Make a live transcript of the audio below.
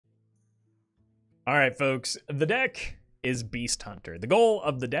All right, folks, the deck is Beast Hunter. The goal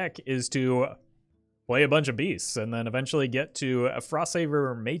of the deck is to play a bunch of beasts and then eventually get to a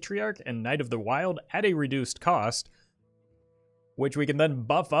Frostsaber Matriarch and Knight of the Wild at a reduced cost, which we can then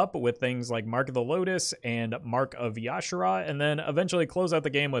buff up with things like Mark of the Lotus and Mark of Yashara, and then eventually close out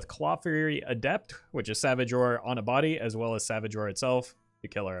the game with Clawfury Adept, which is Savage Roar on a body, as well as Savage Roar itself to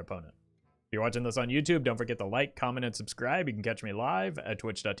kill our opponent. If you're watching this on YouTube, don't forget to like, comment, and subscribe. You can catch me live at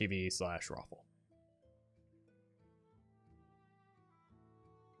twitch.tv/Raffle.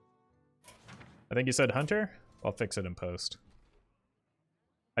 I think you said Hunter? I'll fix it in post.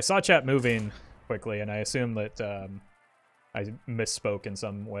 I saw chat moving quickly, and I assume that I misspoke in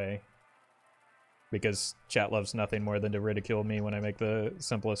some way. Because chat loves nothing more than to ridicule me when I make the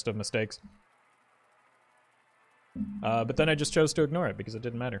simplest of mistakes. But then I just chose to ignore it because it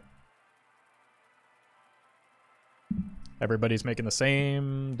didn't matter. Everybody's making the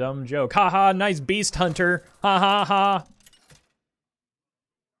same dumb joke. Haha, nice Beast Hunter. Ha ha ha.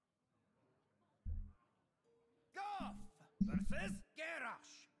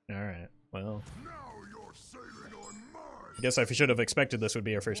 Alright, well. I guess I should have expected this would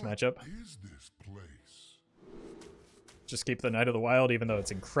be our first matchup. Just keep the Knight of the Wild, even though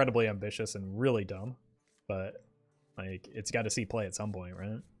it's incredibly ambitious and really dumb. But, like, it's got to see play at some point,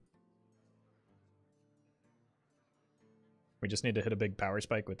 right? We just need to hit a big power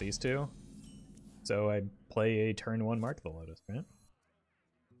spike with these two. So I play a turn 1 Mark of the Lotus, right?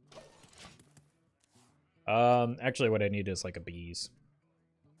 Actually what I need is like a bees.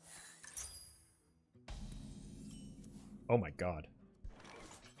 Oh my god.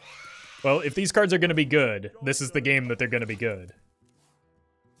 Well, if these cards are going to be good, this is the game that they're going to be good.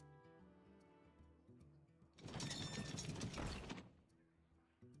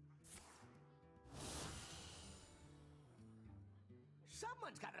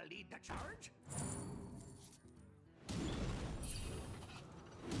 Someone's got to lead the charge.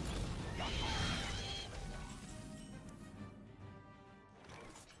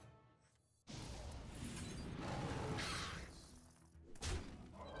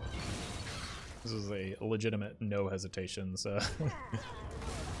 This is a legitimate no hesitations turn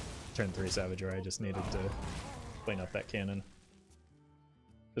 3 Savager. I just needed to clean up that cannon.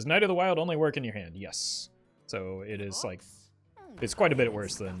 Does Knight of the Wild only work in your hand? Yes. So it is like, it's quite a bit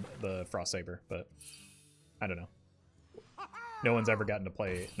worse than the Frostsaber, but I don't know. No one's ever gotten to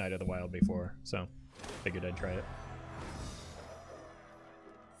play Knight of the Wild before, so figured I'd try it.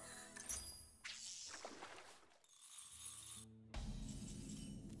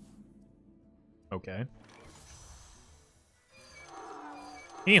 Okay.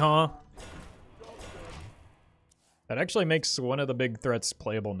 Hee-haw. That actually makes one of the big threats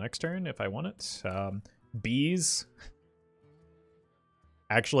playable next turn if I want it. Bees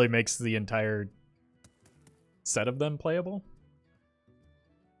actually makes the entire set of them playable.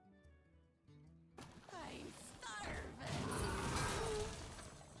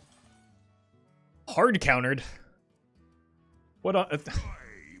 Hard countered. What on?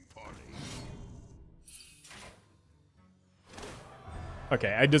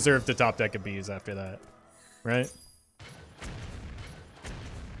 Okay, I deserve to top deck of bees after that, right?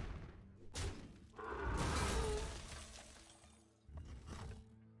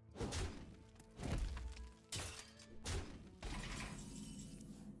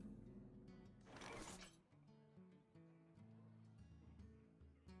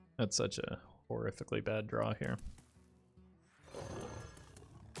 That's such a horrifically bad draw here.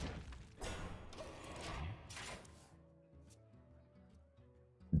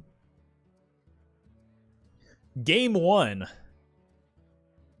 Game 1,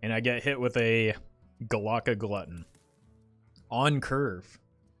 and I get hit with a Golakka Glutton on curve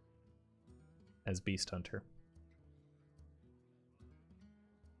as Beast Hunter.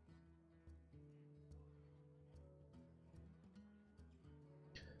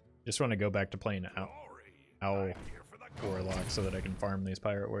 Just want to go back to playing Owl Warlock so that I can farm these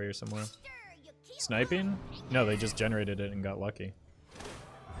Pirate Warriors somewhere. Sniping? No, they just generated it and got lucky.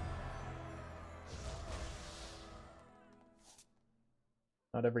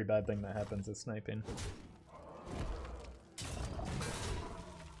 Not every bad thing that happens is sniping.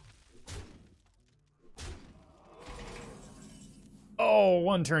 Oh,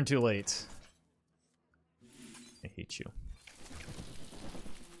 one turn too late. I hate you.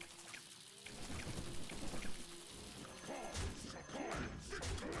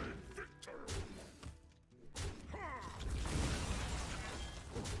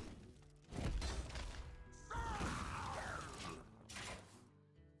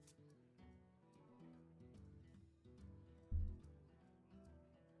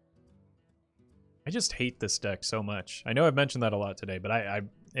 I just hate this deck so much. I know I've mentioned that a lot today, but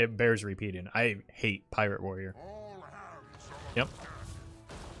it bears repeating. I hate Pirate Warrior. Yep.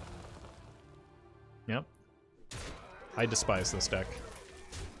 Yep. I despise this deck.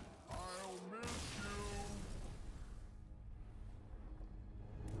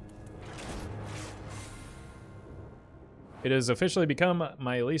 It has officially become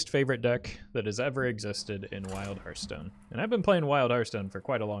my least favorite deck that has ever existed in Wild Hearthstone. And I've been playing Wild Hearthstone for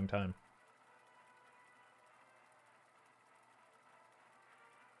quite a long time.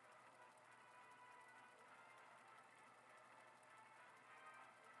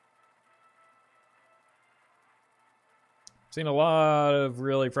 Seen a lot of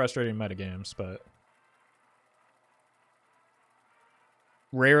really frustrating metagames, but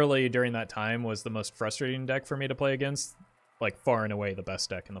rarely during that time was the most frustrating deck for me to play against, like far and away the best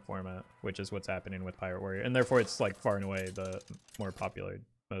deck in the format, which is what's happening with Pirate Warrior, and therefore it's like far and away the more popular,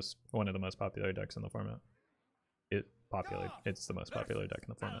 one of the most popular decks in the format. It's the most popular deck in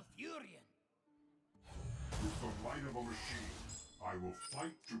the format. With the light of a machine, I will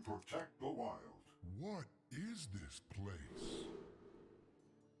fight to protect the wild. What is this place?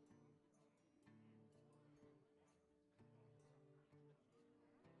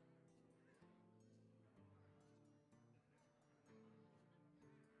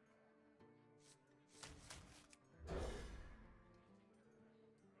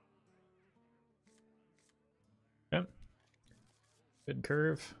 Yep. Good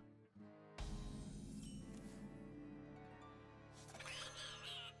curve.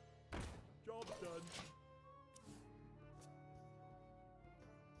 Job done.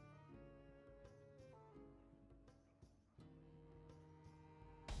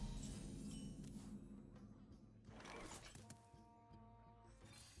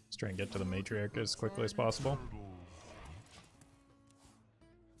 Let's try and get to the Matriarch as quickly as possible.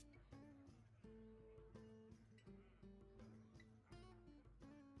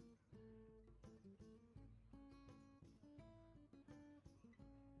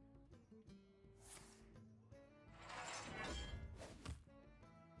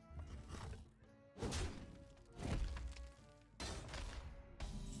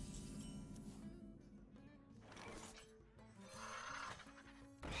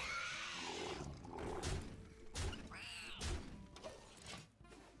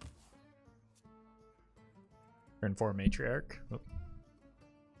 Turn 4 Matriarch. Oh.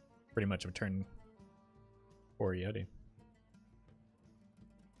 Pretty much of turn 4 Yeti.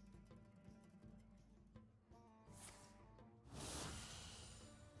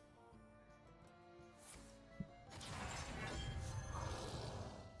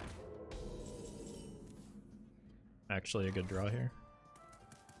 Actually a good draw here.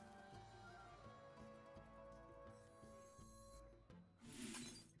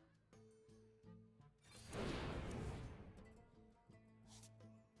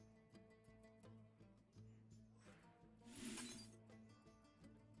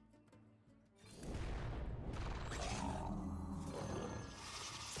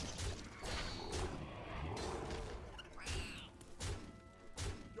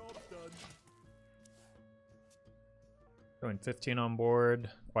 Going 15 on board,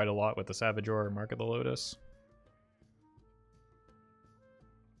 quite a lot with the Savage or Mark of the Lotus.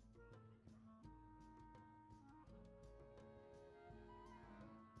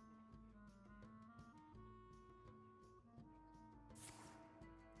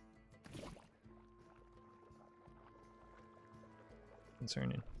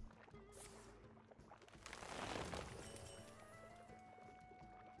 Concerning.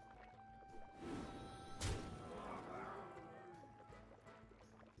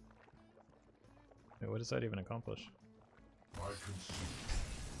 Wait, what does that even accomplish?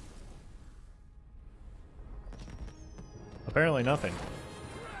 Apparently nothing.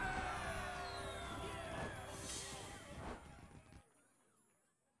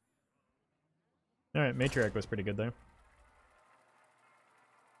 Alright, Matriarch was pretty good there.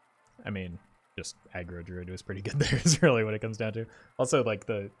 I mean, just aggro Druid was pretty good there is really what it comes down to. Also, like,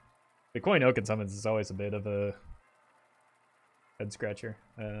 the coin Oaken summons is always a bit of a head scratcher.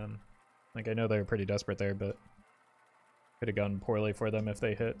 Like, I know they were pretty desperate there, but could have gone poorly for them if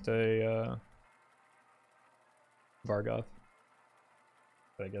they hit a Vargoth.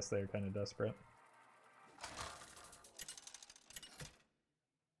 But I guess they're kind of desperate.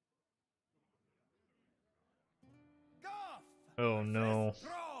 Oh no.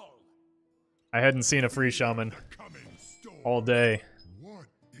 I hadn't seen a free shaman all day. What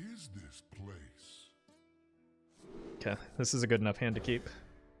is this place? Okay, this is a good enough hand to keep.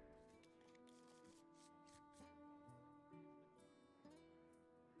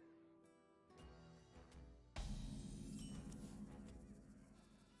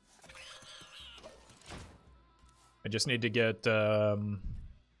 just need to get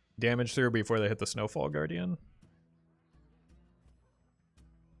damage through before they hit the Snowfall Guardian.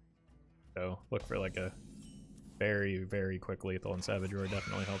 So look for like a very, very quick lethal, and Savage Roar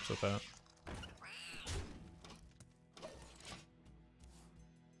definitely helps with that.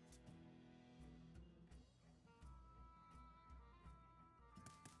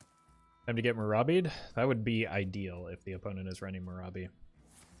 Time to get Marabi'd. That would be ideal if the opponent is running Marabi.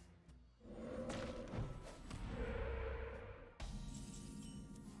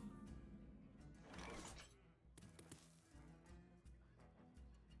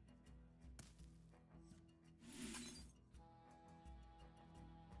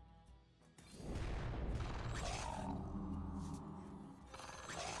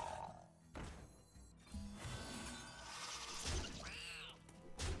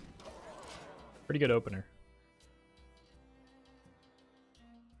 Pretty good opener.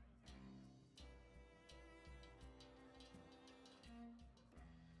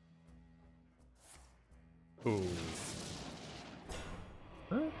 Ooh.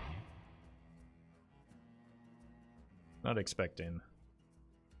 Huh? Not expecting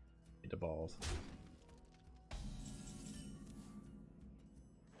it to evolve.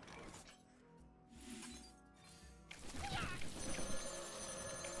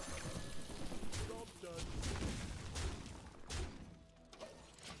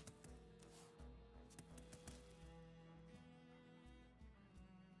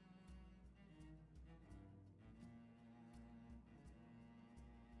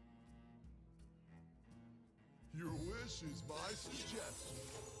 Your wish is my suggestion.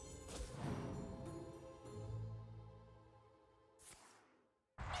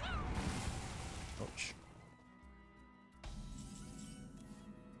 Ouch.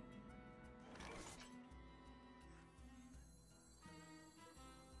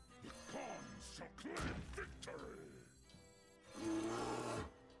 The Khans shall claim victory.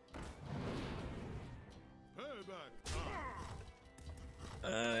 Payback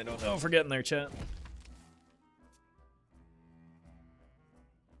time. I don't know if we're getting there, chat.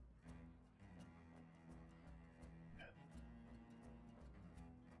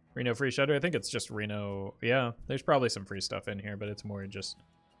 Reno free shutter? I think it's just Reno. Yeah, there's probably some free stuff in here, but it's more just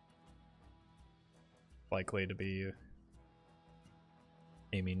likely to be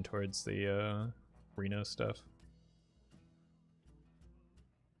aiming towards the Reno stuff.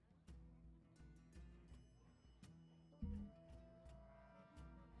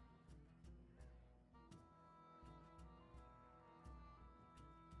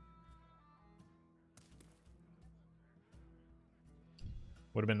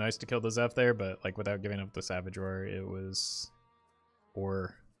 Would have been nice to kill the Zeph there, but like without giving up the Savage Roar, it was,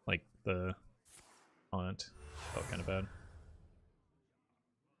 or like the Haunt felt kind of bad.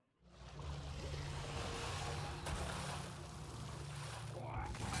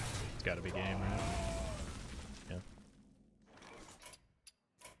 It's got to be game, right? Yeah.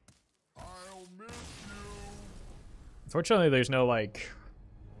 I'll miss you. Unfortunately, there's no like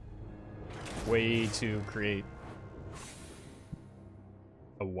way to create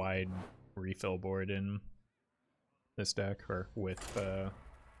a wide refill board in this deck, or with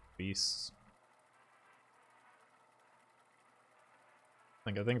beasts.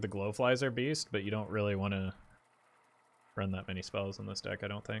 Like, I think the Glowflies are beast, but you don't really want to run that many spells in this deck, I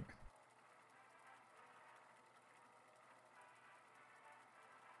don't think.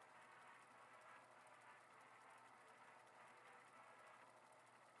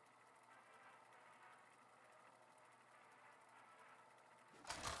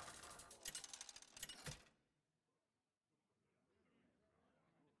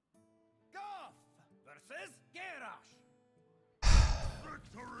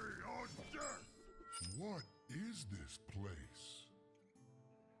 Victory or death! What is this place?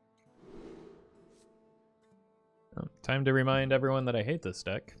 Oh, time to remind everyone that I hate this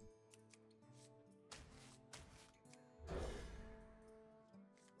deck.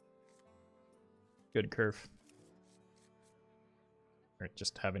 Good curve. Or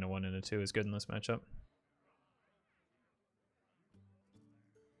just having a 1 and a 2 is good in this matchup.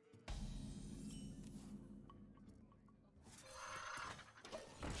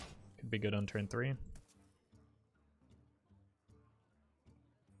 Could be good on turn 3.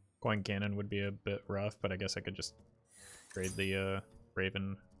 Going Cannon would be a bit rough, but I guess I could just trade the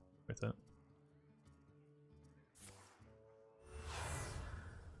Raven with it.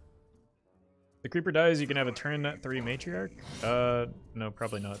 The creeper dies, you can have a turn 3 Matriarch? No,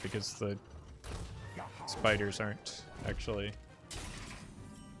 probably not, because the spiders aren't actually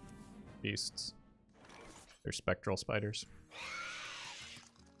beasts. They're spectral spiders.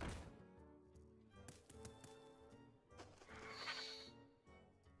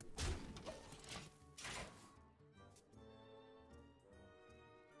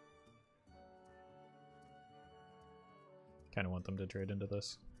 kind of want them to trade into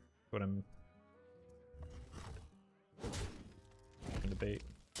this. What I'm trying to bait.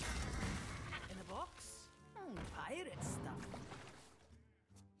 In a box? Pirate stuff.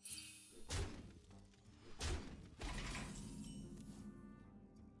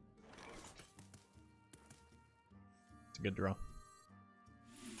 It's a good draw.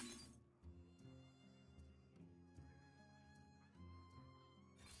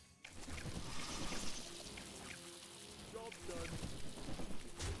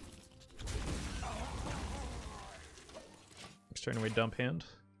 Turn away dump hand.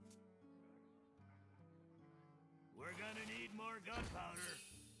 We're gonna need more gunpowder.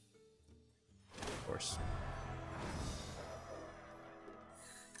 Of course.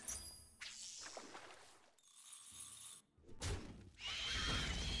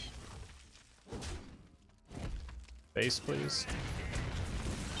 Base, please.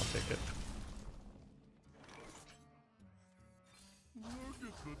 I'll take it. Look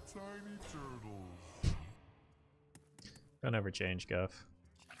at the tiny turtles. Don't ever change, Guff.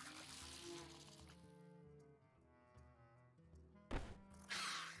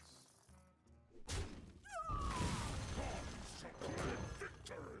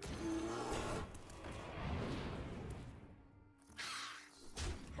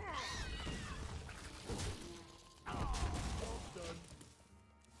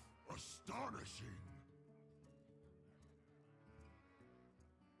 Astonishing.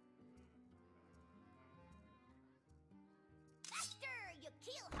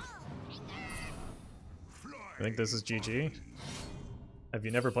 I think this is GG. Have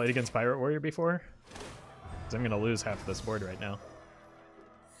you never played against Pirate Warrior before? Because I'm going to lose half of this board right now.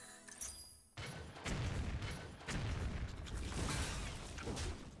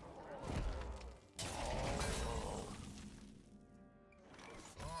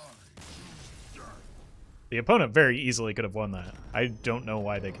 The opponent very easily could have won that. I don't know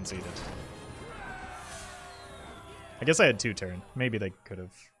why they conceded. I guess I had 2 turn. Maybe they could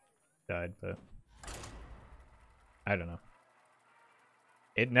have died, but I don't know.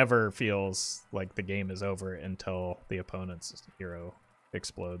 It never feels like the game is over until the opponent's hero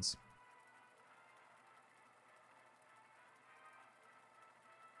explodes.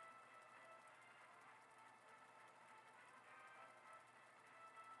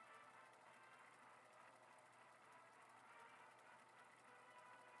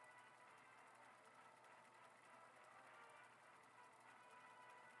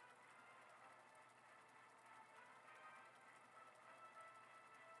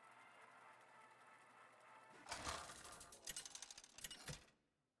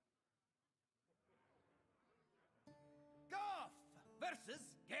 Versus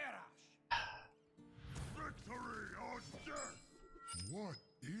Garrosh. Victory or death! What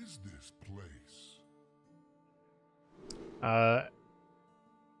is this place? I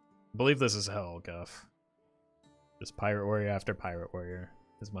believe this is hell, Guff. Just Pirate Warrior after Pirate Warrior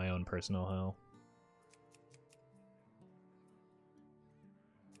is my own personal hell.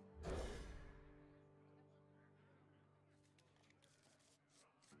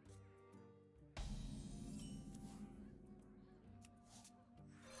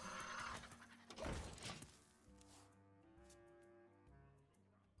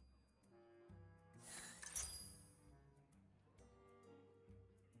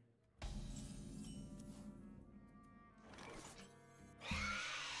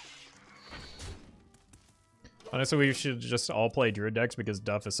 Honestly, we should just all play Druid decks because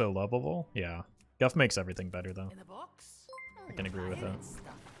Duff is so lovable. Yeah. Guff makes everything better, though. In a box? I can agree with that. Pirate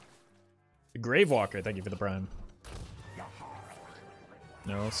stuff. Gravewalker, thank you for the prime.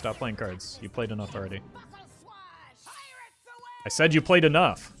 No, stop playing cards. You played enough already. Buckle swash. Pirates away. I said you played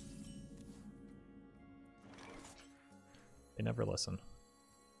enough! They never listen.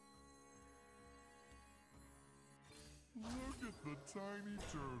 Look at the tiny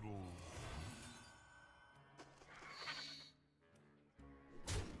turtles.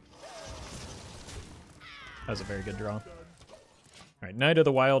 That was a very good draw. Alright, Knight of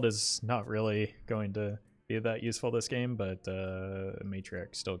the Wild is not really going to be that useful this game, but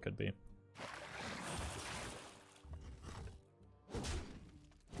Matriarch still could be.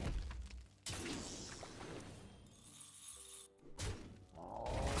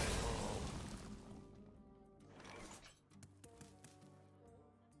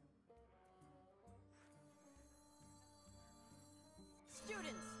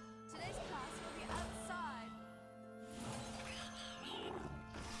 Students, today's class will be outside.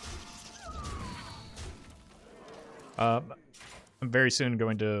 I'm very soon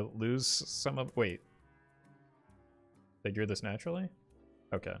going to lose some of... Wait. They drew this naturally?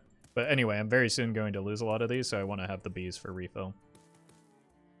 Okay. But anyway, I'm very soon going to lose a lot of these, so I want to have the bees for refill.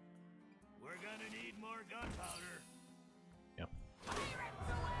 We're gonna need more gunpowder. Yeah. Pirates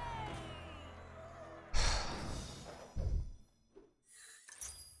away!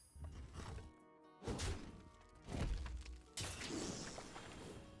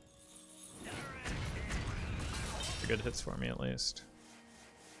 Good hits for me at least.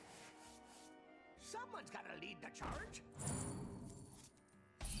 Someone's gotta lead the charge.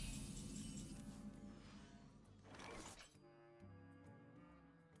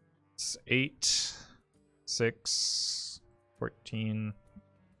 It's 8, 6, 14.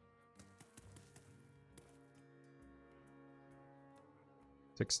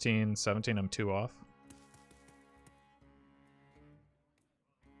 16, 17, I'm 2 off.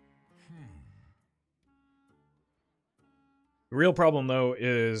 The real problem though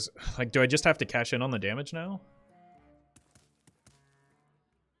is, like, do I just have to cash in on the damage now?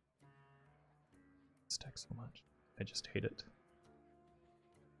 Stack so much. I just hate it.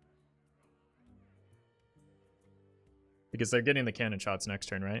 Because they're getting the cannon shots next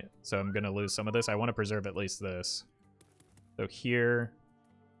turn, right? So I'm gonna lose some of this. I want to preserve at least this. So here.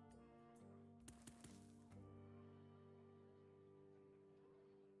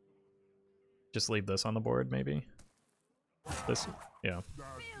 Just leave this on the board, maybe. This, yeah. That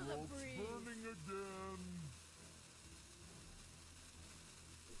rope's burning again.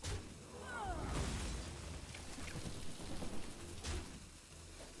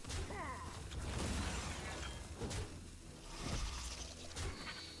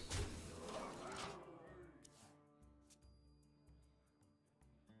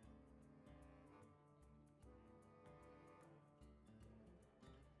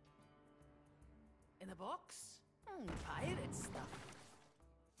 In a box? Pirate stuff.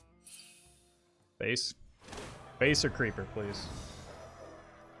 Base. Base or creeper, please.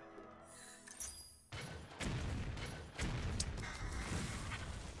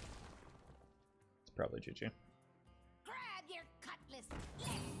 It's probably GG. Grab your cutlass.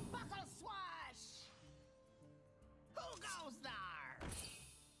 Let's buckle swash. Who goes there?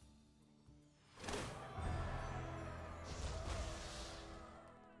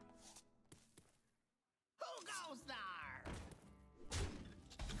 Who goes there?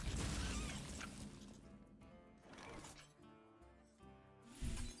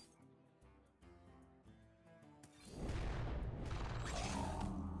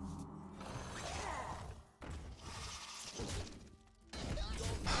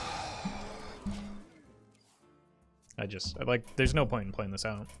 Like, there's no point in playing this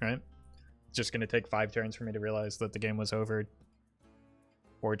out, right? It's just gonna take 5 turns for me to realize that the game was over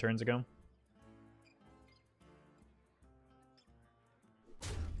 4 turns ago.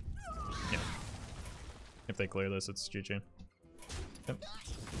 Yeah. If they clear this, it's GG. Yep.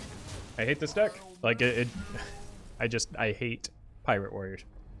 I hate this deck. Like, I hate Pirate Warriors.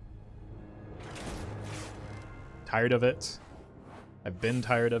 Tired of it. I've been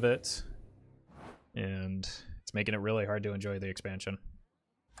tired of it. And it's making it really hard to enjoy the expansion.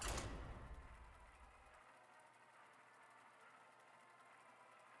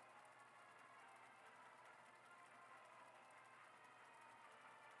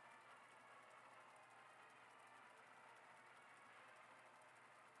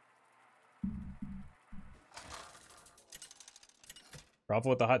 Bravo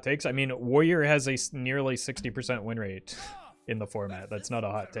with the hot takes. I mean, Warrior has a nearly 60% win rate in the format. That's not a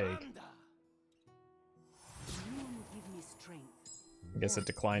hot take. I guess it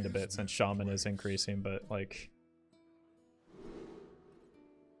declined a bit since Shaman is increasing, but like,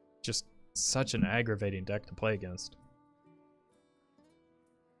 just such an aggravating deck to play against.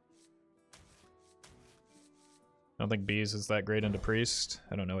 I don't think Bees is that great into Priest.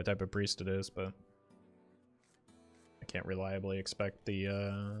 I don't know what type of Priest it is, but I can't reliably expect the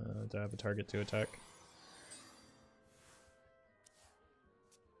to have a target to attack.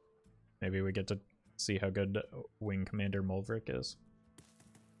 Maybe we get to see how good Wing Commander Mulverick is.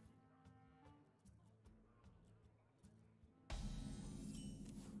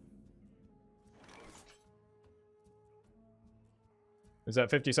 Is that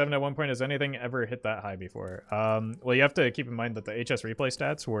 57 at one point? Has anything ever hit that high before? Well, you have to keep in mind that the HS replay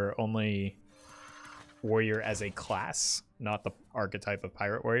stats were only Warrior as a class, not the archetype of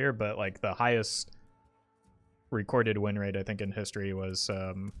Pirate Warrior, but like the highest recorded win rate I think in history was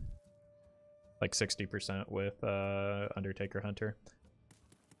like 60% with Undertaker Hunter.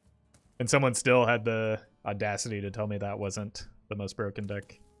 And someone still had the audacity to tell me that wasn't the most broken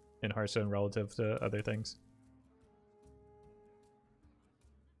deck in Hearthstone relative to other things.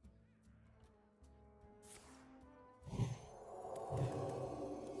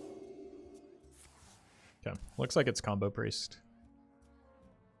 Okay, looks like it's combo priest.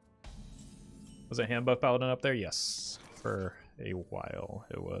 Was it hand buff paladin up there? Yes, for a while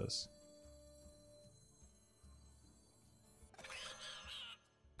it was.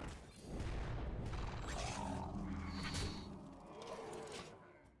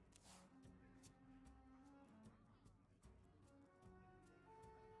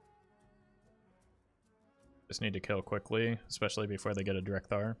 Just need to kill quickly, especially before they get a direct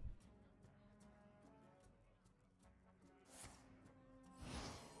Thar.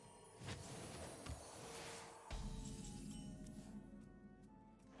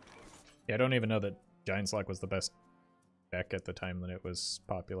 Yeah, I don't even know that Giant Slack was the best deck at the time that it was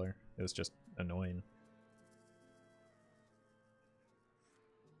popular. It was just annoying.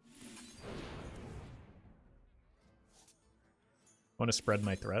 I want to spread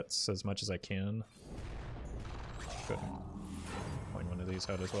my threats as much as I can. Good. Point one of these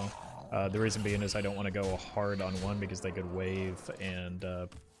out as well. The reason being is I don't want to go hard on one because they could wave and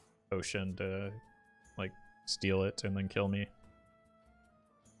potion to like steal it and then kill me.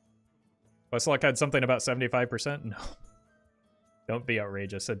 Westlock had something about 75%? No. Don't be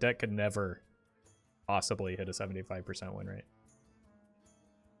outrageous. A deck could never possibly hit a 75% win rate.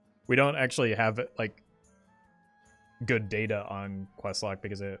 We don't actually have like good data on Questlock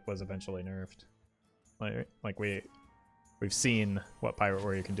because it was eventually nerfed. Like we've seen what Pirate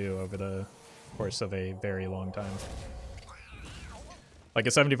Warrior can do over the course of a very long time. Like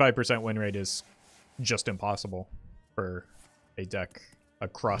a 75% win rate is just impossible for a deck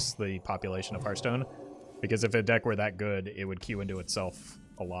across the population of Hearthstone, because if a deck were that good, it would queue into itself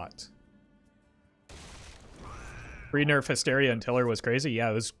a lot. Pre-nerf Hysteria and Tiller was crazy. Yeah,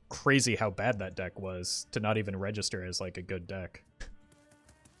 it was crazy how bad that deck was to not even register as like a good deck.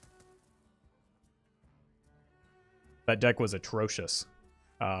 That deck was atrocious.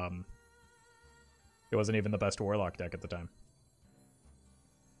 It wasn't even the best Warlock deck at the time.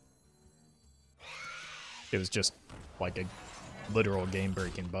 It was just like a literal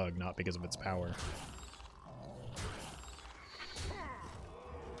game-breaking bug, not because of its power.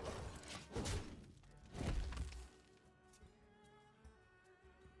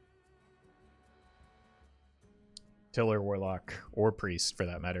 Tiller, Warlock, or Priest, for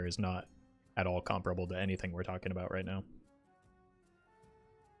that matter, is not at all comparable to anything we're talking about right now.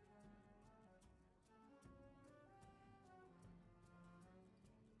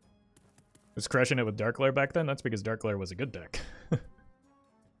 Was crushing it with Dark Lair back then? That's because Dark Lair was a good deck.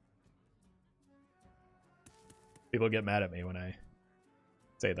 People get mad at me when I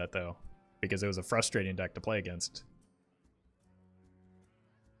say that, though, because it was a frustrating deck to play against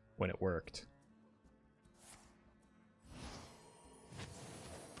when it worked.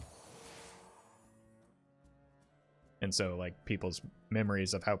 And so, like, people's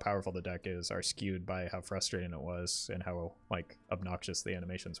memories of how powerful the deck is are skewed by how frustrating it was and how, like, obnoxious the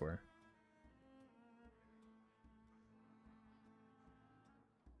animations were.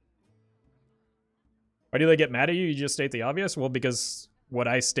 Why do they get mad at you? You just state the obvious? Well, because what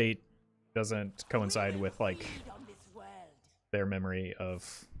I state doesn't coincide with, like, their memory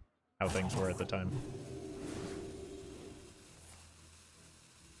of how things were at the time.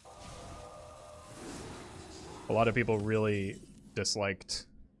 A lot of people really disliked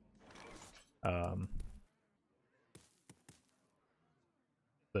the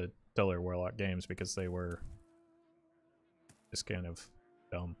Tiller Warlock games because they were just kind of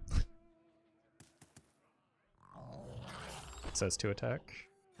dumb. It says to attack.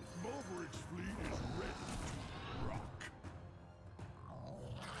 Mulverick's fleet is ready to rock.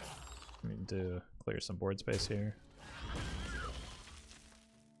 I need to clear some board space here.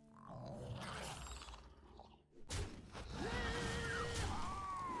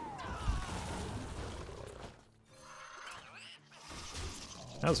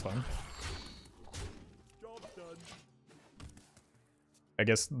 That was fun. Job done. I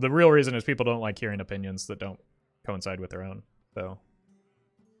guess the real reason is people don't like hearing opinions that don't coincide with their own. So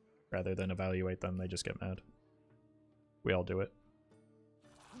rather than evaluate them, they just get mad. We all do it.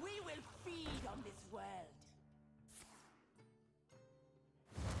 We will feed on this world.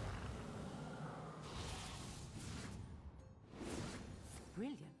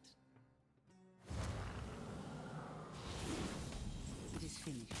 Brilliant. It is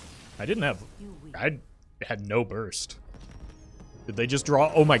finished. I didn't have... You win. I had no burst. Did they just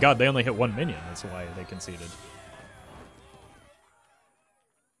draw? Oh my god, they only hit one minion. That's why they conceded.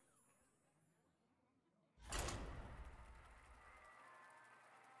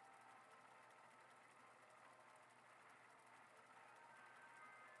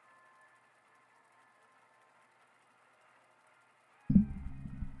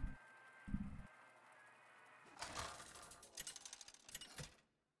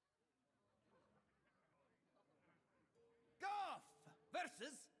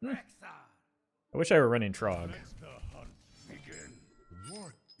 I wish I were running Trog. Let the hunt begin.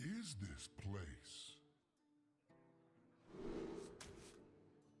 What is this place?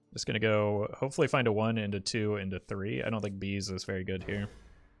 Just gonna go, hopefully find a 1 into 2 into 3. I don't think bees is very good here.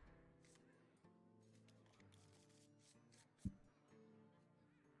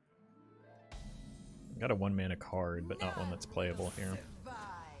 Got a 1-mana card, but not one that's playable here.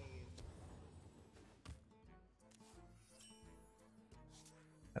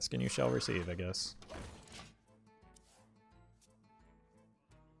 Asking you shall receive, I guess.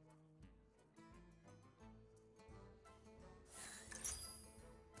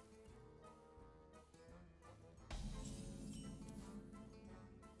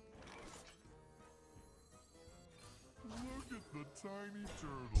 Look at the tiny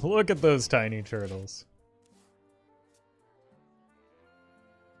turtle. Look at those tiny turtles.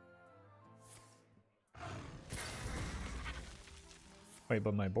 Wait,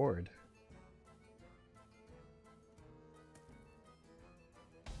 but my board.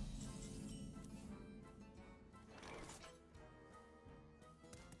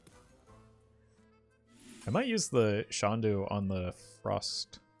 I might use the Shan'do on the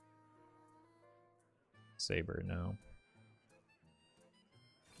Frostsaber now.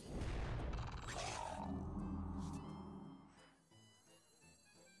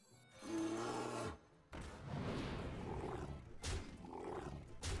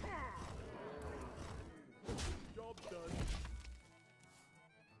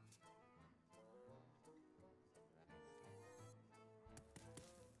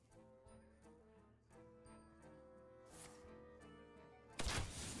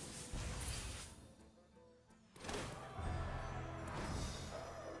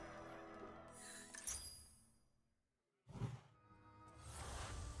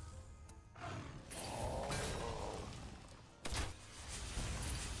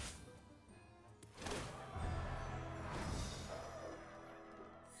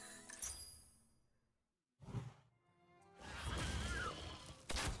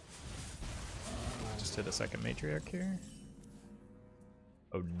 Hit a second matriarch here.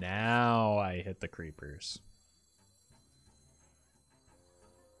 Oh, now I hit the creepers.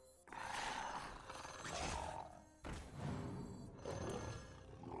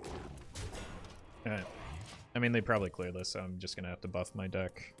 Alright. I mean, they probably clear this, so I'm just gonna have to buff my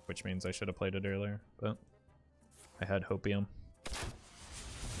deck, which means I should have played it earlier, but I had hopium.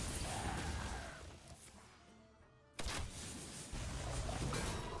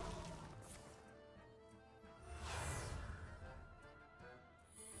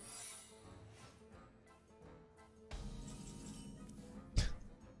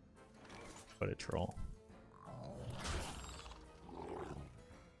 What a troll.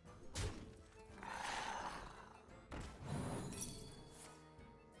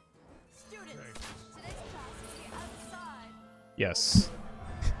 Students, today's class will be outside. Yes.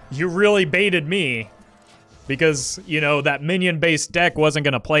 You really baited me. Because, you know, that minion-based deck wasn't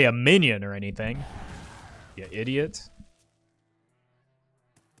going to play a minion or anything. You idiot.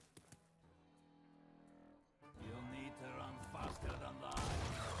 You'll need to run faster than that.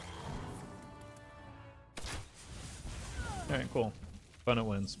 Alright, cool. Fun it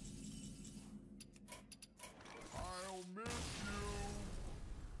wins. I'll miss you.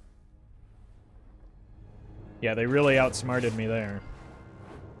 Yeah, they really outsmarted me there.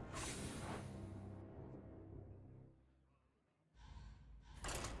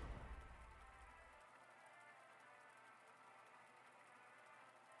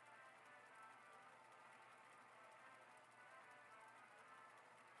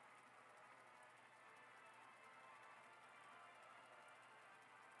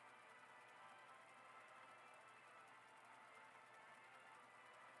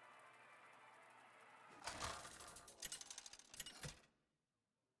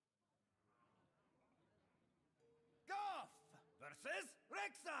 Versus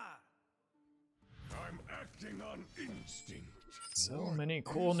Rexar! I'm acting on instinct. So many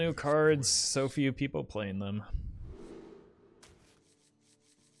cool new cards, so few people playing them.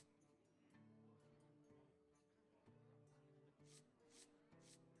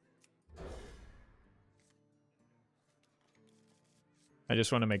 I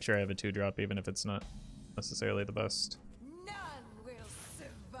just want to make sure I have a 2-drop, even if it's not necessarily the best. None will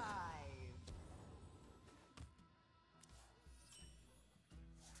survive.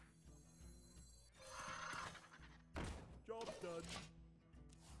 Job done.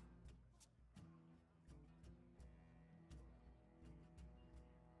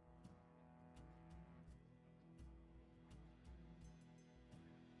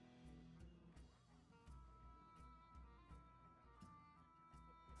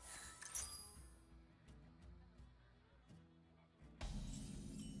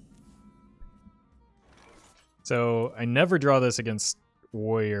 So I never draw this against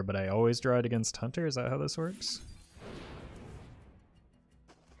Warrior, but I always draw it against Hunter. Is that how this works?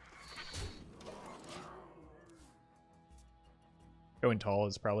 Going tall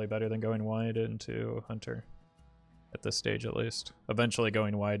is probably better than going wide into Hunter. At this stage, at least. Eventually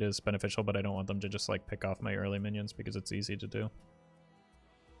going wide is beneficial, but I don't want them to just like pick off my early minions because it's easy to do.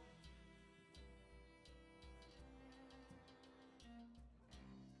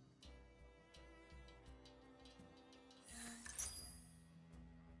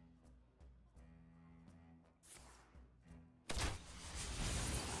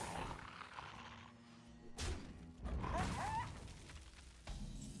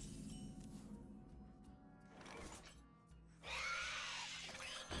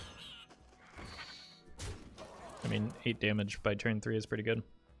 I mean, 8 damage by turn 3 is pretty good.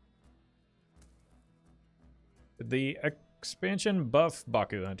 Did the expansion buff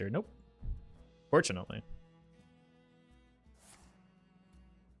Baku Hunter? Nope. Fortunately.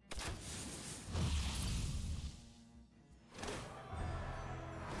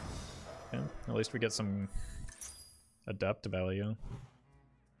 Okay, at least we get some Adept value.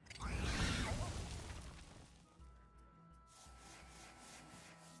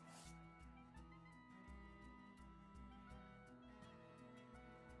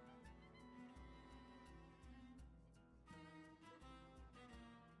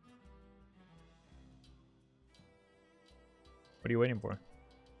 What are you waiting for?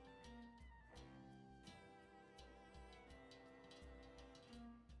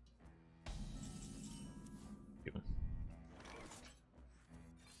 Look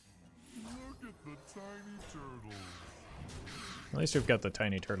at the tiny turtles. At least we've got the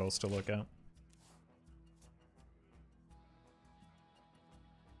tiny turtles to look at.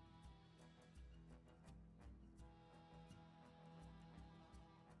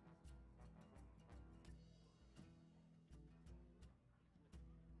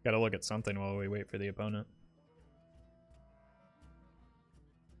 Gotta look at something while we wait for the opponent.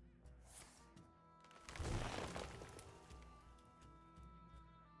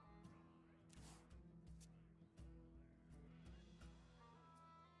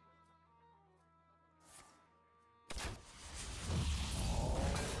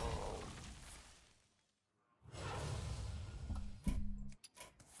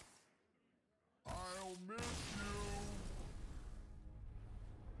 I'll miss you.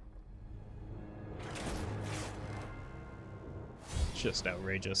 Just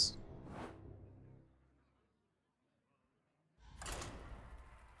outrageous.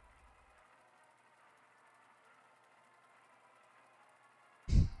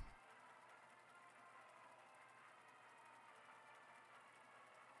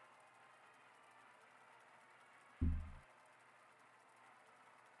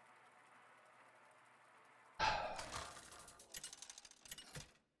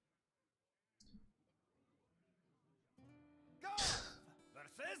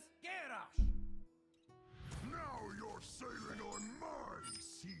 Versus Garrosh. Now you're sailing on my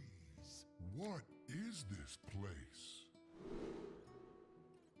seas. What is this place?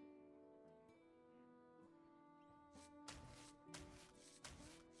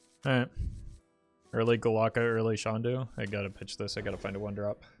 Alright. Early Golakka, early Shan'do. I gotta pitch this. I gotta find a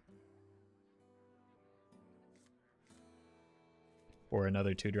 1-drop. Or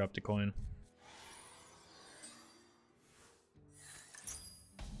another 2-drop to coin.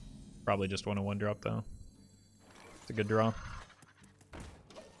 Probably just want a 1-drop though. It's a good draw.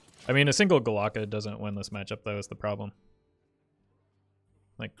 I mean, a single Golakka doesn't win this matchup though, is the problem.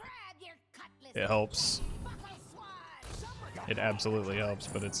 Like, it helps. It absolutely helps,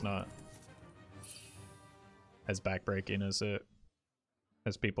 but it's not as backbreaking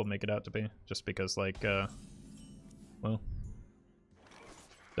as people make it out to be. Just because, like, well,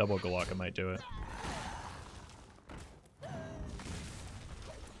 double Golakka might do it.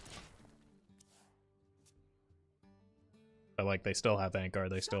 But, like, they still have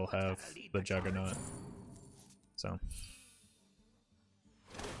Ankar, they still have the Juggernaut. So.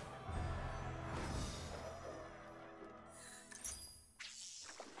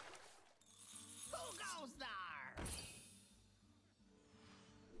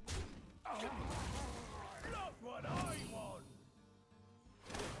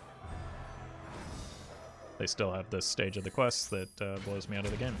 They still have this stage of the quest that blows me out of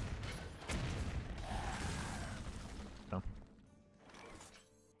the game. So.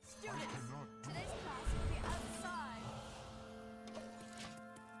 Students, today's class will be outside.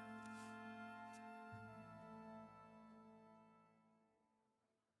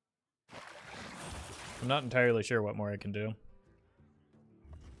 I'm not entirely sure what more I can do.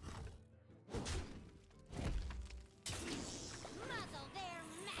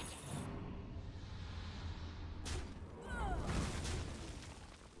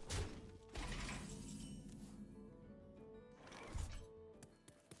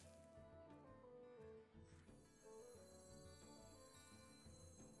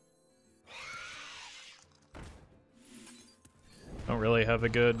 Don't really have a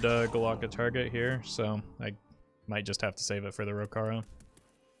good Golakka target here, so I might just have to save it for the Rokara.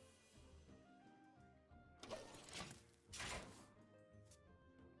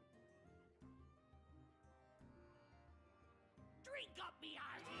 Drink up me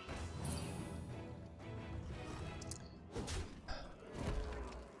hearty.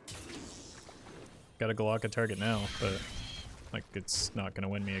 Got a Golakka target now, but like it's not gonna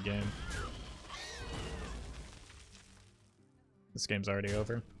win me a game. This game's already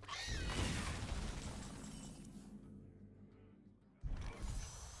over.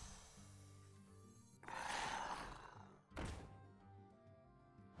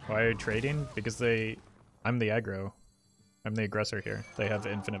 Why are you trading? Because I'm the aggro. I'm the aggressor here. They have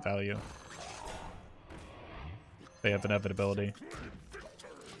infinite value. They have inevitability.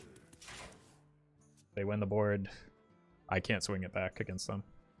 They win the board. I can't swing it back against them.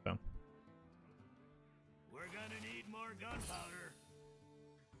 So. We're gonna need more gunpowder.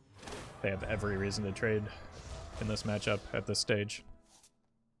 They have every reason to trade in this matchup at this stage.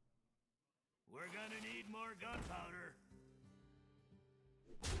 We're gonna need more gunpowder.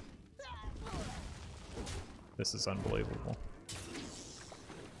 This is unbelievable.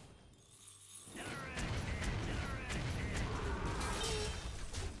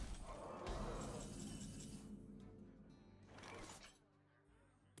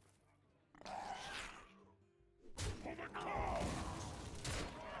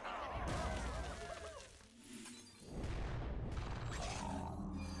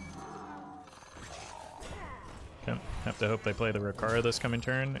 Okay, have to hope they play the Rokara this coming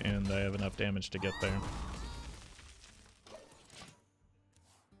turn, and I have enough damage to get there.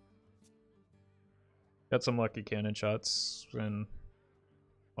 Got some lucky cannon shots and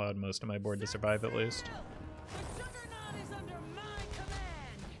allowed most of my board to survive at least. The Juggernaut is under my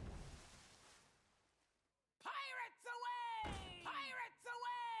command. Pirates away! Pirates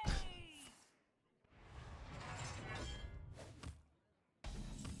away!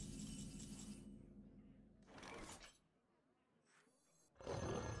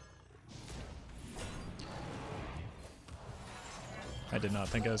 I did not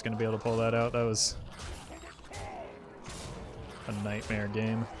think I was going to be able to pull that out. That was a nightmare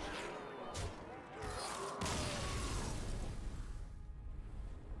game.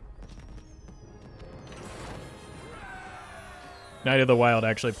 Knight of the Wild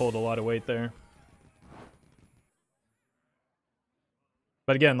actually pulled a lot of weight there.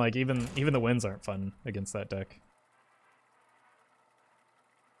 But again, like even the wins aren't fun against that deck.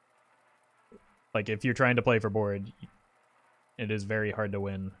 Like if you're trying to play for board, it is very hard to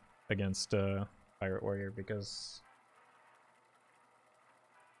win against Pirate Warrior because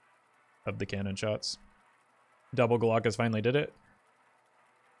of the cannon shots. Double Golakkas finally did it.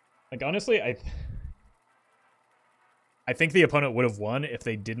 Like honestly, I think the opponent would have won if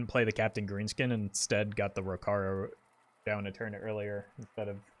they didn't play the Captain Greenskin and instead got the Rokara down a turn earlier instead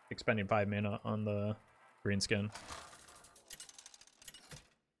of expending 5 mana on the Greenskin.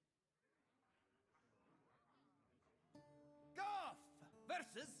 Goff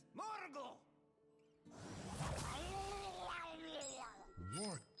versus Morgul.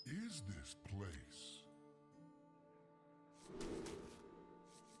 What is this place?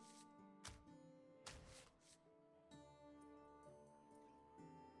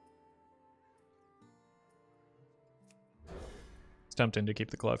 It's tempting to keep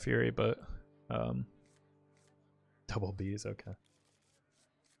the Clawfury, but double B is okay.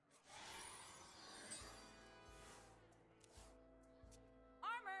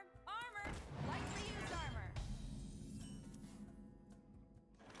 Armor! Lightly used armor.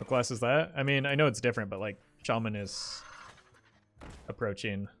 What class is that? I mean, I know it's different, but like Shaman is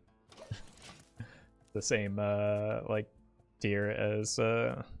approaching the same like tier as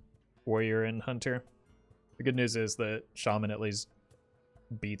Warrior and Hunter. The good news is that Shaman at least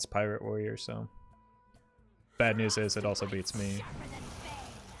beats Pirate Warrior, so bad news is it also beats me.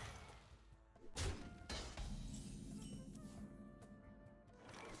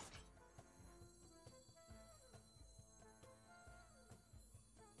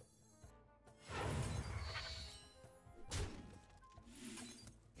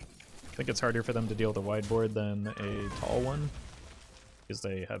 I think it's harder for them to deal with a wide board than a tall one because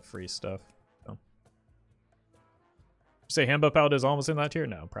they have free stuff. So. Say Hamba Palette is almost in that tier?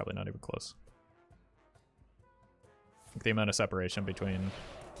 No, probably not even close. I think the amount of separation between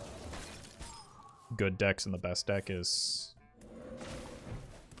good decks and the best deck is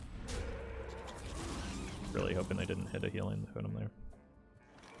really hoping they didn't hit a healing totem there.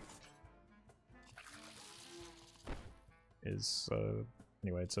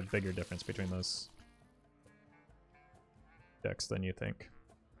 Anyway, it's a bigger difference between those. decks than you think,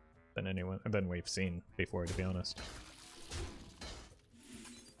 than we've seen before, to be honest.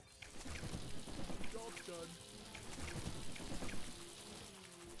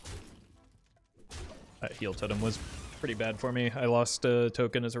 That heal totem was pretty bad for me. I lost a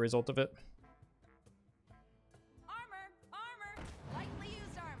token as a result of it. Armor! Lightly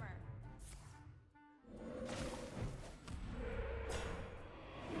used armor.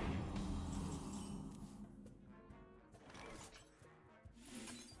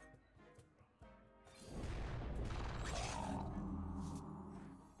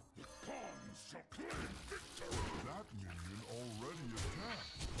 Pawns shall claim victory! That minion already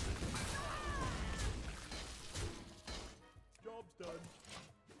attacked! Job's done.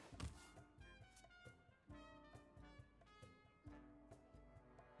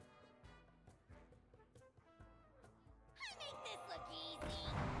 Make this look easy.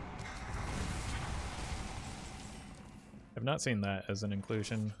 I've not seen that as an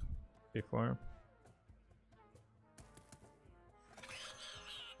inclusion before. I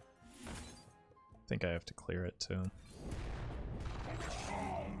think I have to clear it too.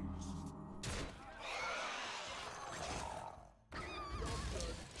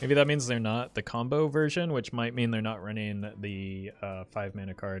 Maybe that means they're not the combo version, which might mean they're not running the 5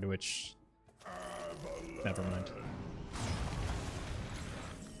 mana card, which... Never mind.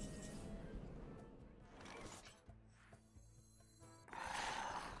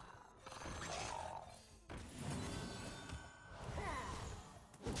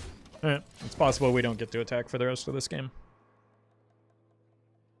 Alright, it's possible we don't get to attack for the rest of this game.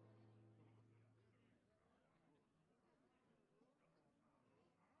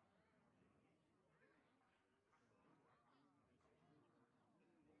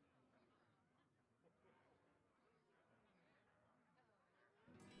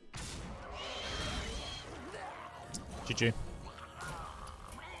 GG.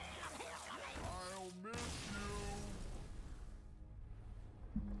 I'll miss you!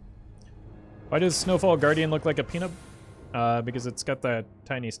 Why does Snowfall Guardian look like a peanut? Because it's got that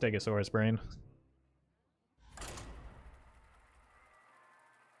tiny Stegosaurus brain.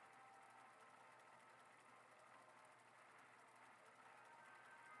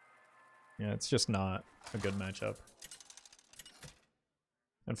 Yeah, it's just not a good matchup.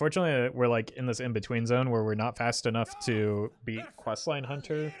 Unfortunately, we're like in this in-between zone where we're not fast enough to beat Questline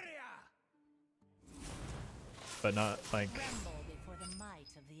Hunter, but not like Tremble before the might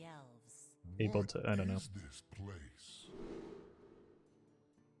of the elves. able to, I don't know. What is this place?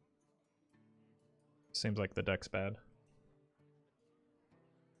 Seems like the deck's bad.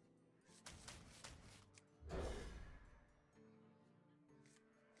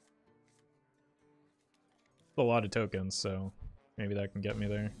 A lot of tokens, so maybe that can get me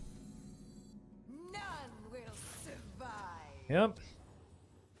there. None will survive. Yep.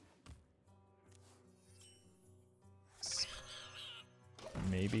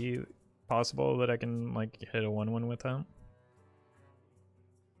 Maybe possible that I can like hit a 1/1 with that.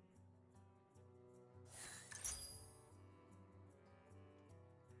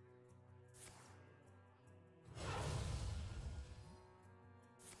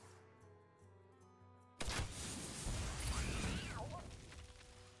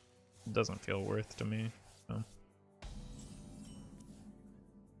 Doesn't feel worth to me, so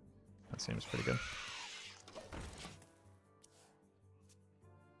that seems pretty good.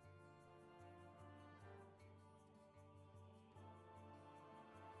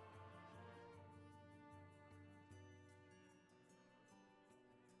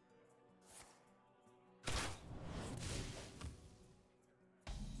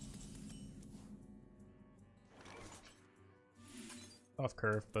 Off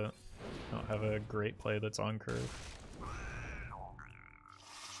curve, but I don't have a great play that's on curve.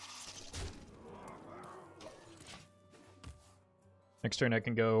 Next turn I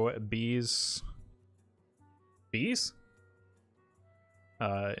can go bees. Bees?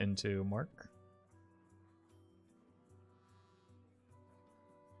 Into Mark.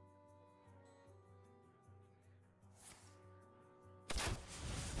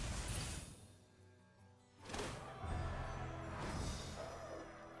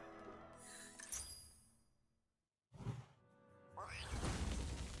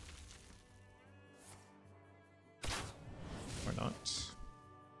 Or not.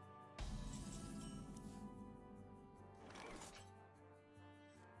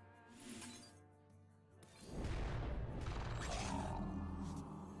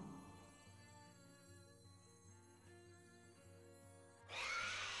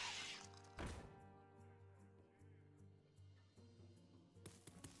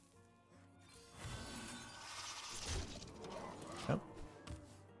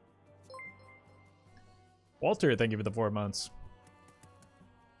 Walter, thank you for the 4 months.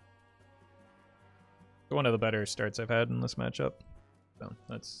 One of the better starts I've had in this matchup. So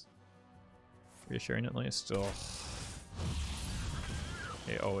that's reassuring at least. Oh.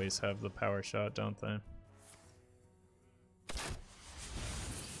 They always have the power shot, don't they?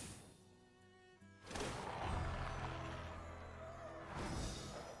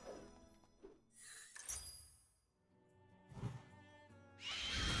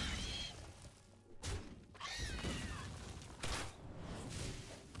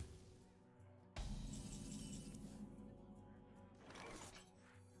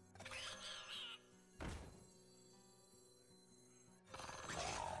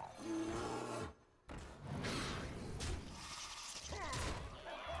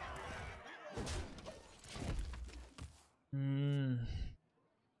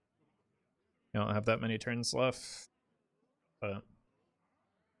 You don't have that many turns left, but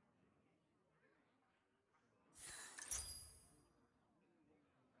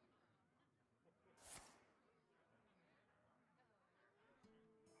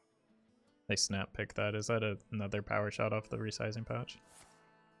they snap pick that. Is that another power shot off the resizing pouch?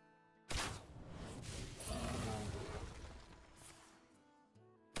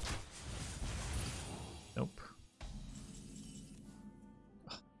 Nope.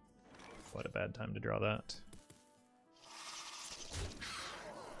 What a bad time to draw that.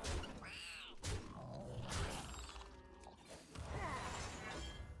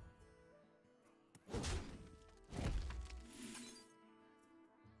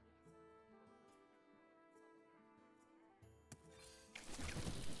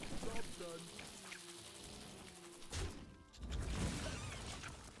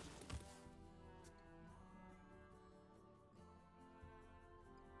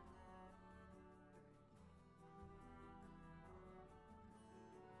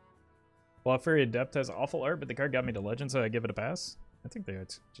 Clawfury Adept has awful art, but the card got me to Legend, so I give it a pass. I think the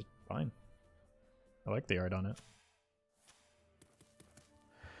art's just fine. I like the art on it.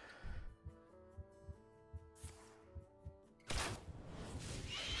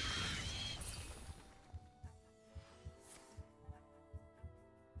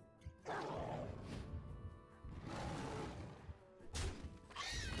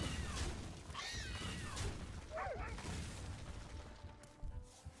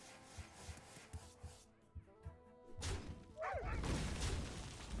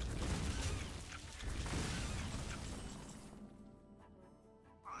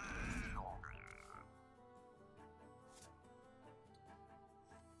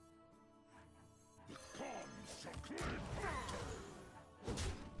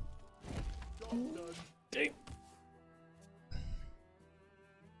 Dang.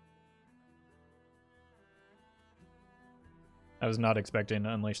 I was not expecting to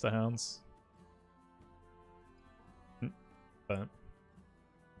unleash the hounds. But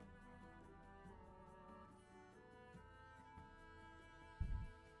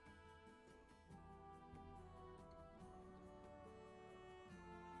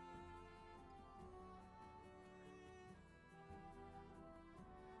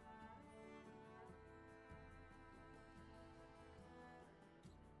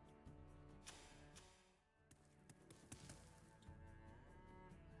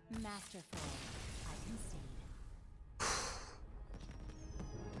Masterful, I concede.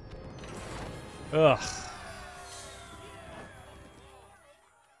 ugh.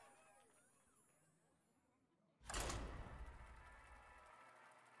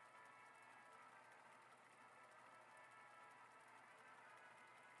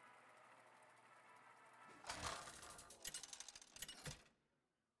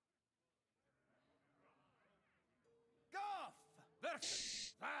 Goff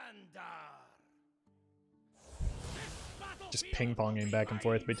versus Vandar. Just ping-ponging back and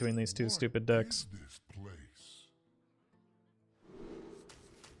forth between these two stupid decks. This place.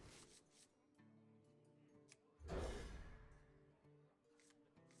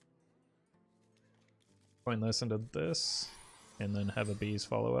 Coin this into this, and then have a bees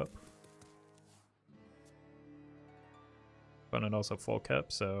follow up. Opponent also full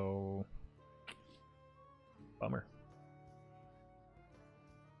cap, so bummer.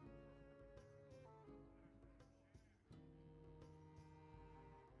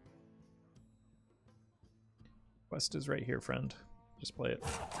 Quest is right here, friend. Just play it.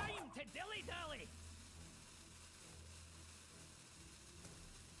 Time to dilly-dally.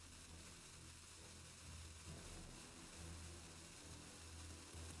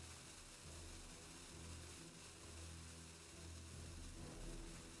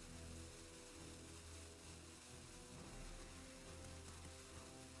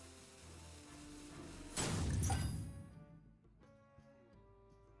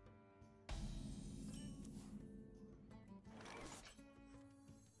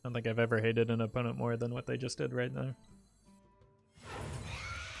 don't think I've ever hated an opponent more than what they just did right now.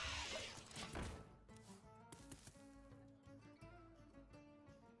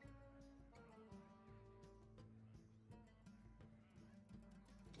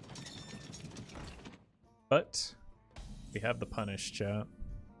 But we have the punish, chat.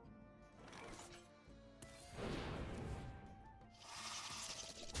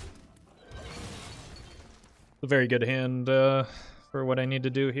 A very good hand for what I need to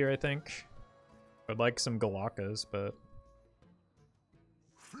do here, I think. I'd like some Golakkas, but...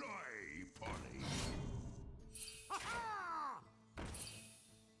 Fly, Polly.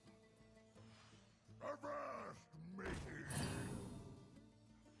 Avast, matey.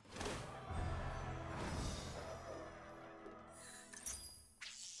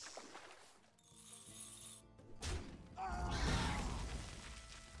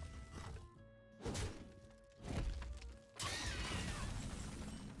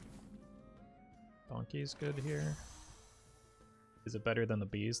 Donkey's good here. Is it better than the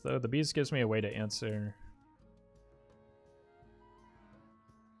bees, though? The bees gives me a way to answer.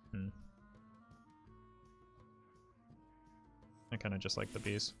 I kind of just like the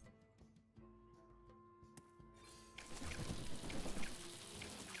bees.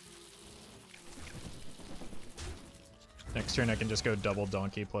 Next turn I can just go double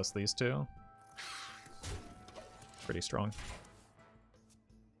donkey plus these two. Pretty strong.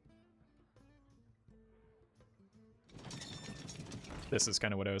 This is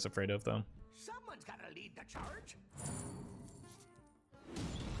kind of what I was afraid of, though. Someone's gotta lead the charge.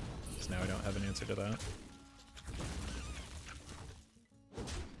 Because now I don't have an answer to that.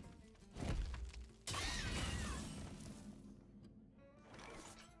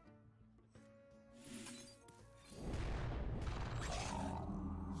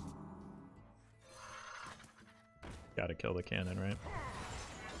 Gotta kill the cannon, right?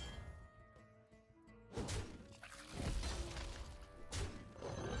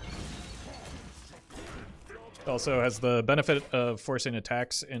 Also has the benefit of forcing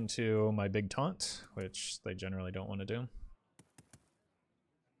attacks into my big taunt, which they generally don't want to do.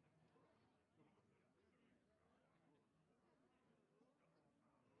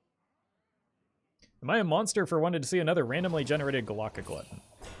 Am I a monster for wanting to see another randomly generated Golakka Glutton?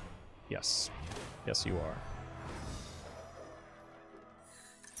 Yes. Yes, you are.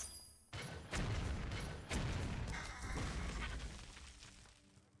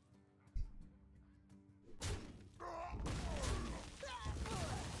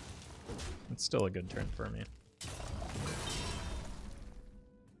 It's still a good turn for me.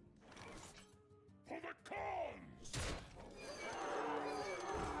 For the cons!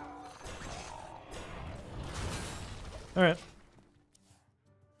 Alright.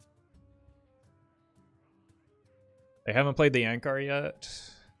 I haven't played the Ankar yet.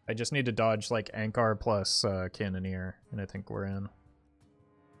 I just need to dodge like Ankar plus Cannoneer, and I think we're in.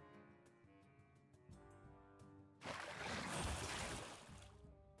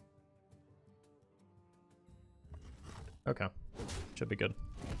 Okay, should be good.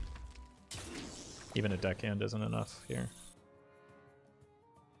 Even a deckhand isn't enough here.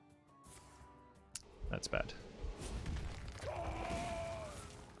 That's bad.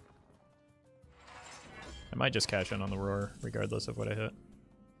 I might just cash in on the roar, regardless of what I hit.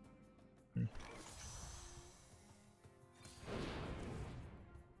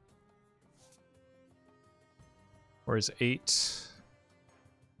 Or is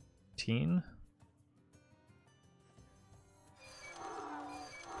 18?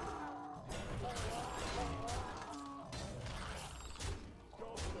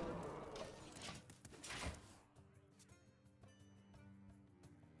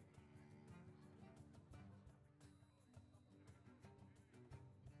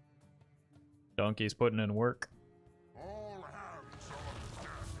 Donkey's putting in work. All hands on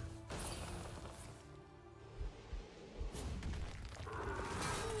deck.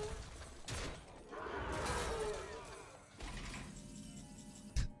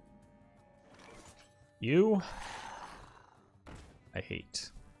 You, I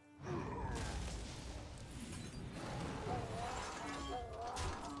hate.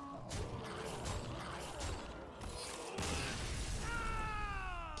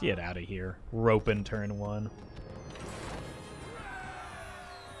 Get out of here. Rope in turn one.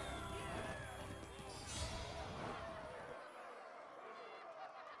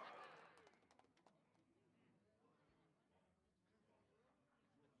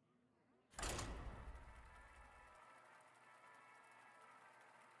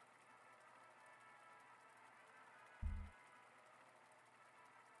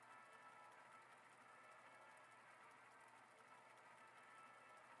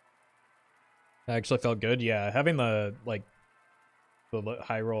 I actually felt good. Yeah, having the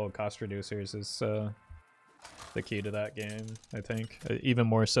high roll cost reducers is the key to that game, I think. Even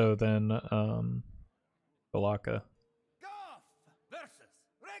more so than Golakka. Goff versus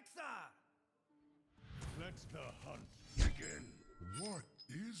Rexar. Let the hunt begin. What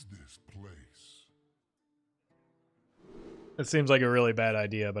is this place? It seems like a really bad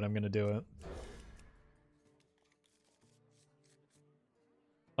idea, but I'm gonna do it.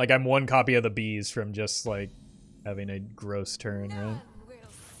 Like, I'm one copy of the bees from just, like, having a gross turn, right? None will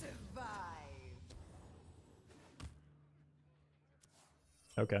survive.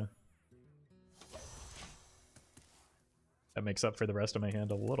 Okay. That makes up for the rest of my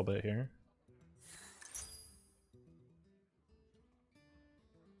hand a little bit here.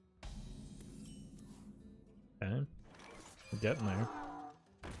 Okay. We're getting there.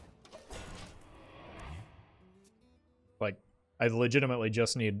 Like, I legitimately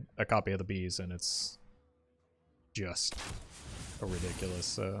just need a copy of the bees, and it's just a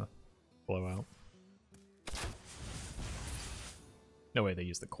ridiculous blowout. No way they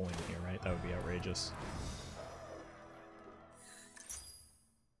use the coin here, right? That would be outrageous.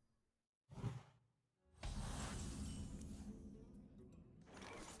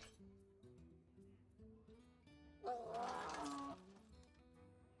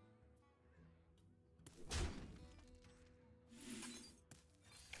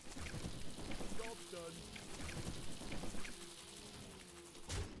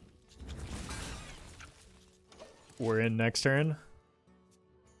 We're in next turn.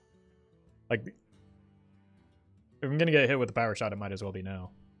 Like, if I'm gonna get hit with the power shot, it might as well be now.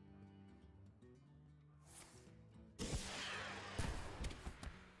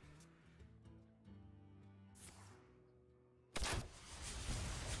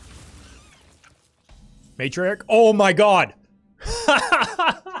 Matriarch? Oh my god!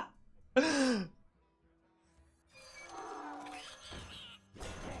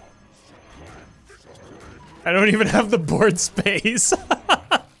 I don't even have the board space.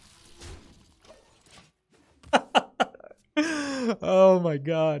 Oh my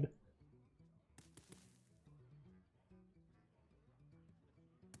god.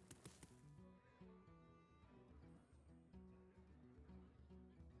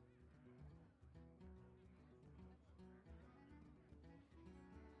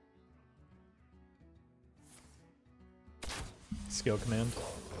 Skill command.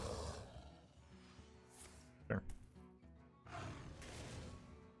 Sure.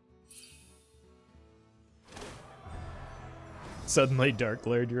 Suddenly Dark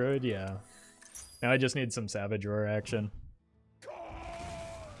Glare Druid, yeah. Now I just need some Savage Roar action.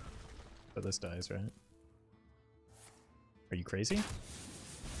 So this dies, right? Are you crazy?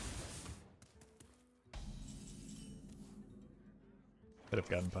 Could have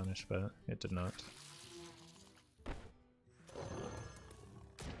gotten punished, but it did not.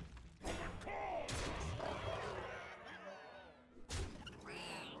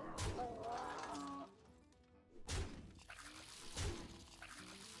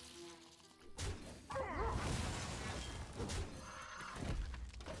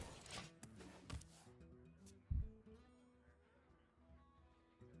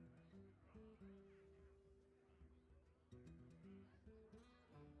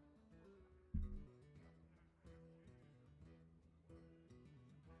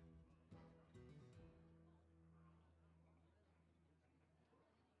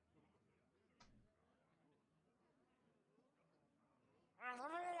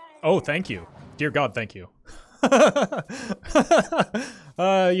 Oh, thank you. Dear God, thank you. You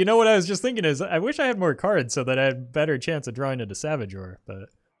know what I was just thinking is, I wish I had more cards so that I had a better chance of drawing into Savage Roar, but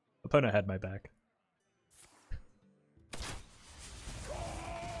opponent had my back.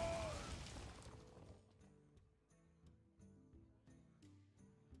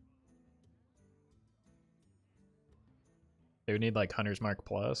 They would need like Hunter's Mark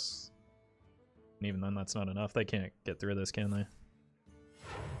Plus. And even then, that's not enough. They can't get through this, can they?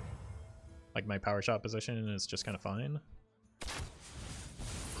 Like, my power shot position is just kind of fine.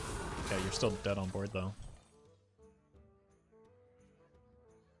 Yeah, you're still dead on board, though.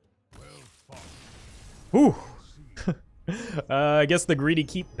 Whew! I guess the greedy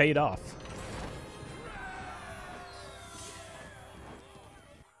keep paid off.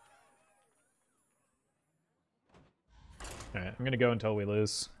 Alright, I'm gonna go until we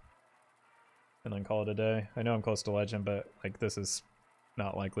lose. And then call it a day. I know I'm close to Legend, but, like, this is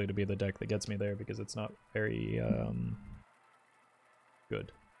not likely to be the deck that gets me there because it's not very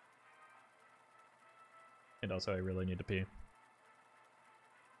good. And also I really need to pee.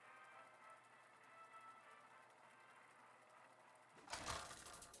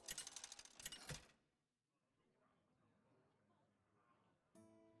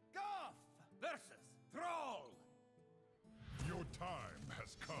 time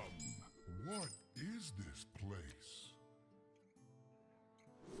has come. What is this place?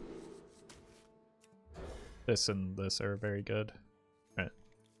 This and this are very good. Alright.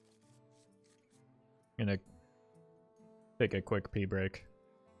 Gonna take a quick pee break.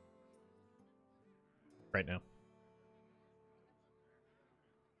 Right now.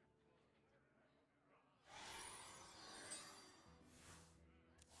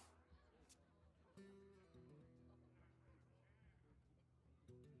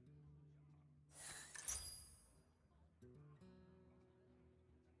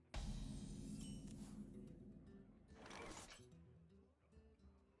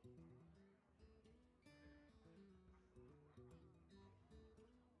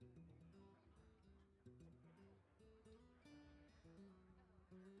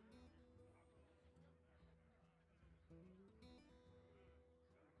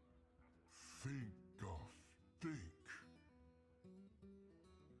 Think of think.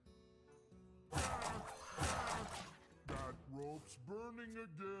 That rope's burning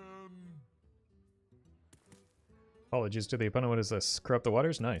again. Apologies to the opponent. What is this? Corrupt the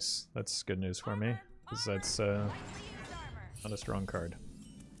Waters? Nice. That's good news for me. Because that's not a strong card.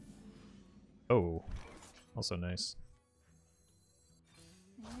 Oh. Also nice.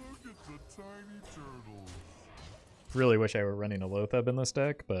 Look at the tiny turtles. Really wish I were running a Lotheb in this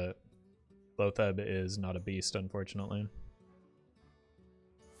deck, but Lotheb is not a beast, unfortunately.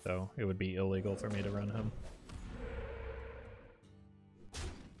 So it would be illegal for me to run him.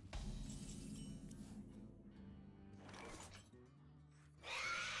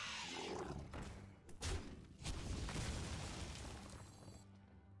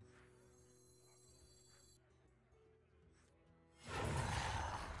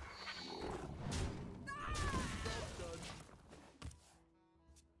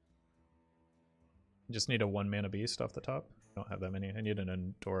 Just need a 1-mana beast off the top. I don't have that many. I need an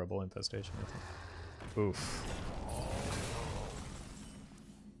adorable infestation, I think. Oof.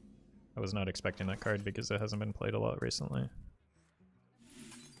 I was not expecting that card because it hasn't been played a lot recently.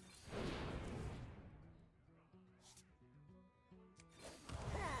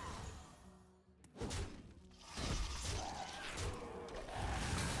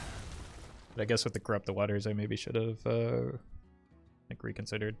 But I guess with the Corrupt the Waters, I maybe should have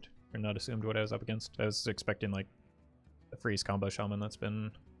reconsidered or not assumed what I was up against. I was expecting like the freeze combo shaman that's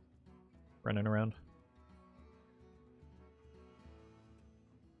been running around.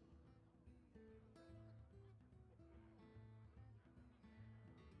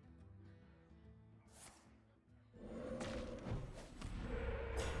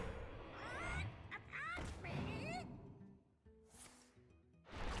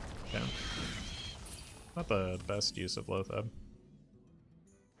 Okay. Not the best use of Lotheb.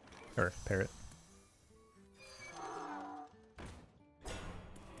 Or Parrot.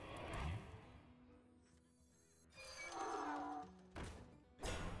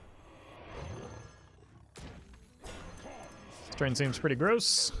 This train seems pretty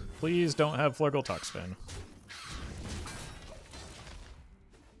gross. Please don't have Flurgle Toxfin.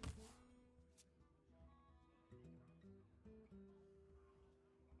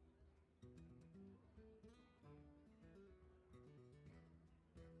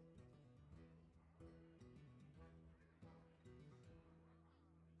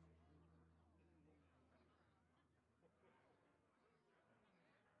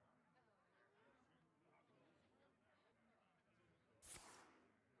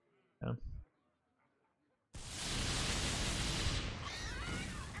 Yeah.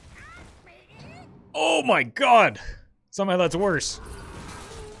 Oh my god! Somehow that's worse.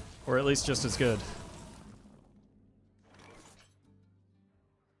 Or at least just as good.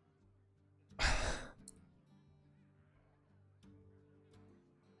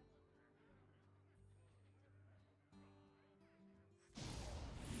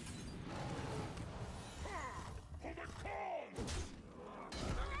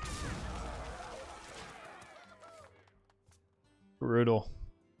 Brutal.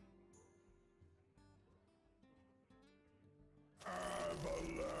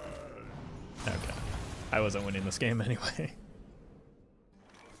 Okay. I wasn't winning this game anyway.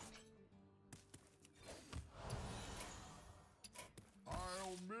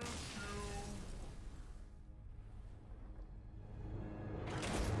 I'll miss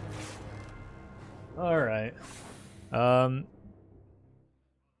you. Alright. I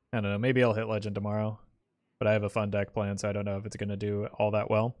don't know, maybe I'll hit Legend tomorrow. But I have a fun deck plan, so I don't know if it's going to do all that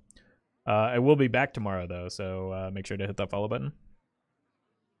well. I will be back tomorrow, though, so make sure to hit that follow button.